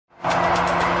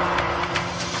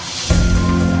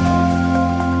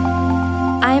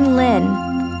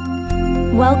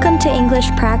Welcome to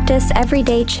English Practice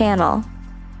Everyday channel.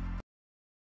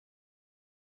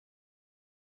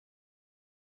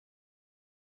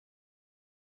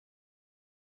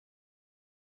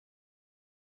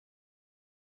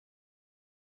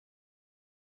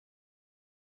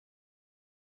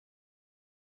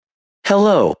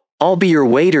 Hello, I'll be your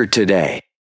waiter today.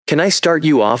 Can I start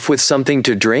you off with something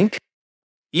to drink?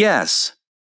 Yes.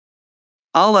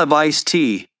 I'll have iced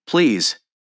tea, please.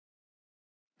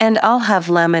 And I'll have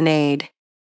lemonade.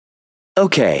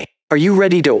 Okay, are you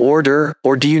ready to order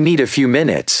or do you need a few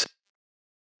minutes?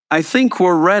 I think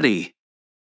we're ready.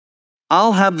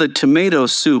 I'll have the tomato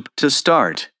soup to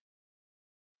start.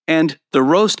 And the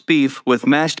roast beef with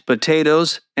mashed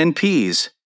potatoes and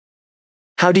peas.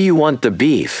 How do you want the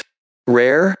beef?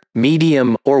 Rare,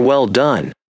 medium, or well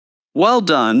done? Well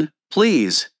done,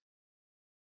 please.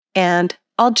 And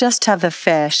I'll just have the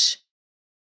fish.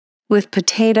 With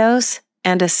potatoes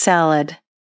and a salad.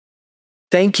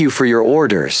 Thank you for your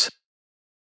orders.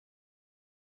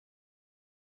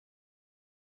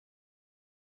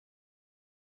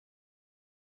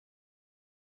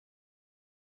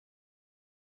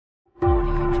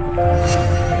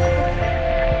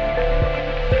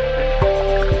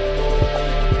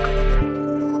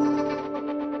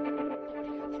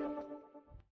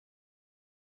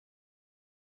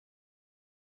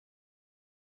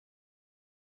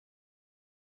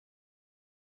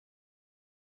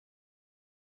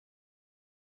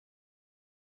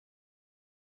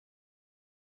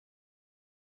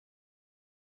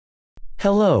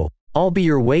 Hello, I'll be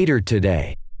your waiter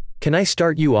today. Can I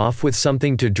start you off with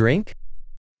something to drink?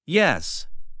 Yes.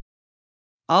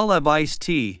 I'll have iced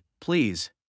tea,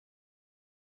 please.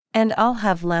 And I'll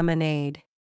have lemonade.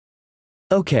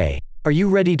 Okay, are you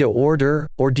ready to order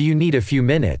or do you need a few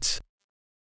minutes?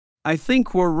 I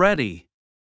think we're ready.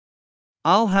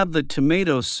 I'll have the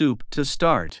tomato soup to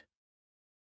start.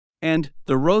 And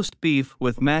the roast beef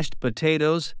with mashed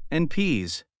potatoes and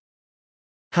peas.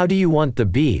 How do you want the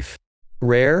beef?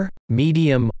 Rare,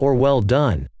 medium, or well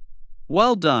done?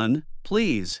 Well done,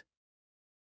 please.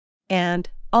 And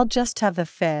I'll just have the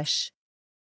fish.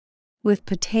 With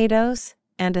potatoes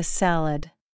and a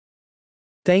salad.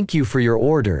 Thank you for your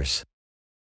orders.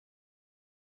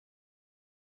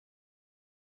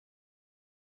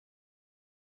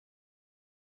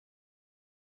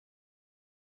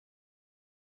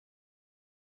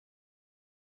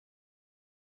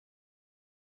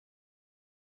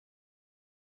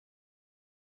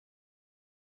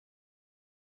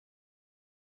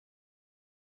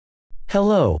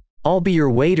 Hello, I'll be your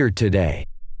waiter today.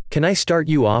 Can I start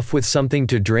you off with something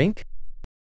to drink?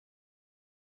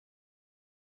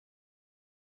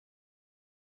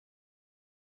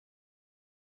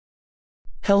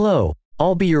 Hello,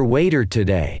 I'll be your waiter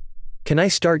today. Can I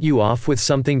start you off with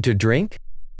something to drink?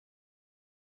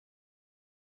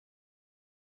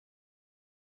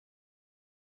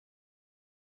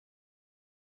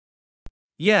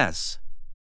 Yes.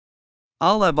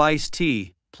 I'll have iced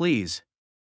tea, please.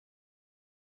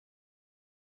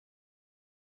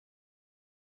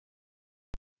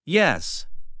 Yes.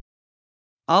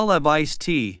 I'll have iced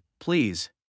tea, please.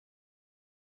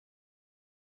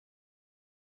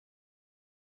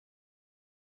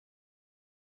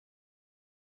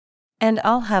 And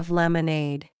I'll have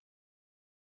lemonade.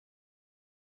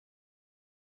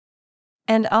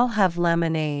 And I'll have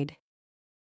lemonade.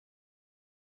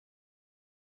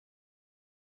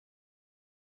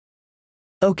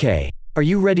 Okay, are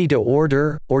you ready to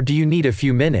order or do you need a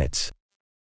few minutes?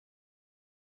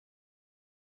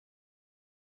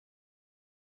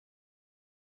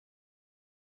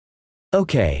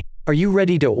 Okay, are you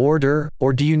ready to order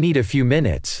or do you need a few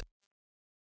minutes?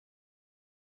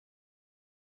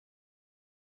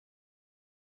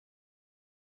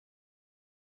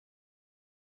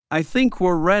 I think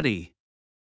we're ready.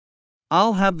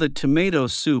 I'll have the tomato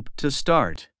soup to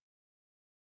start.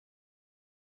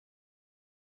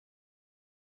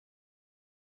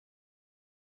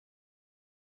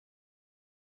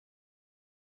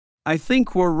 I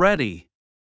think we're ready.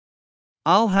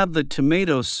 I'll have the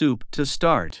tomato soup to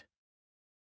start.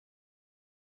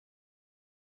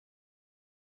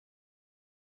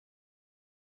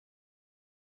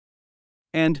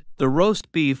 And the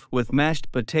roast beef with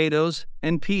mashed potatoes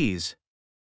and peas.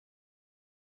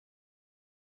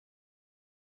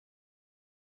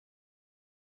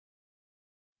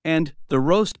 And the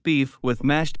roast beef with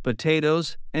mashed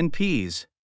potatoes and peas.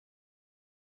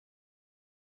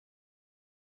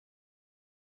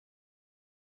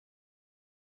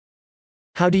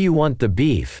 How do you want the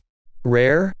beef?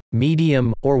 Rare,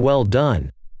 medium, or well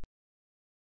done?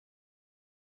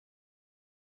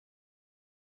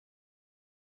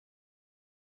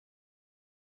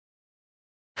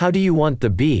 How do you want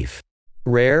the beef?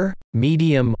 Rare,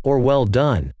 medium, or well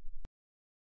done?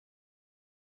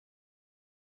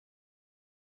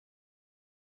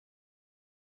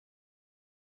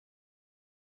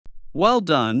 Well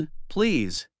done,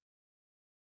 please.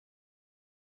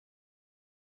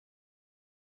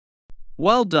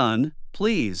 Well done,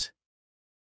 please.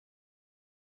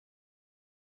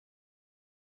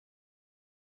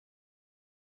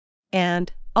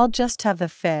 And I'll just have the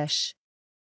fish.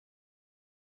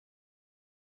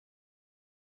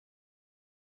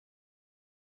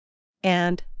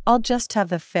 And I'll just have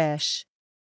the fish.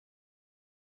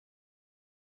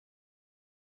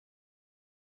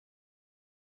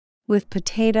 With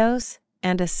potatoes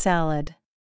and a salad.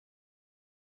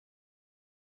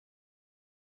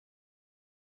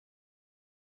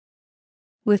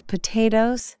 With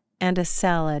potatoes and a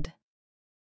salad.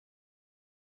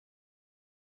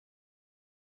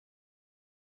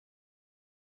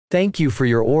 Thank you for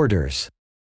your orders.